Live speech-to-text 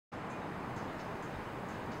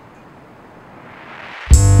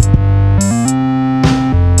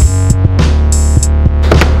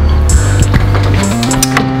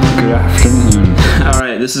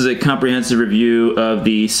This is a comprehensive review of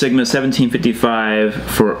the Sigma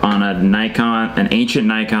 1755 on a Nikon, an ancient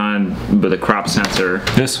Nikon with a crop sensor.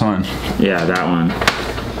 This one. Yeah, that one.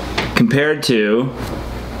 Compared to,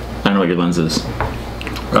 I don't know what your lens is.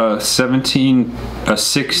 16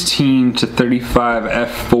 to 35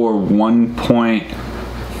 f4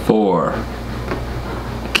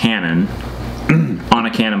 1.4. Canon. On a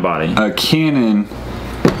Canon body. A Canon.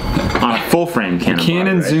 On a full frame Canon body,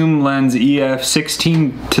 right? Zoom lens EF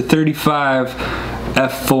 16 to 35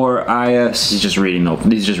 f4 IS. He's just reading the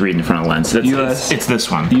front of the lens. It's this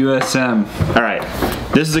one. USM. All right.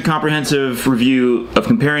 This is a comprehensive review of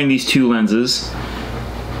comparing these two lenses.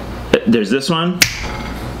 There's this one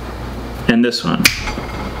and this one.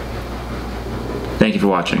 Thank you for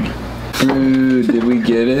watching. Brew, did we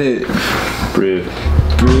get it? Brew.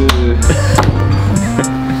 Brew.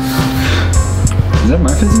 Is that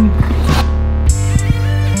my fizzing?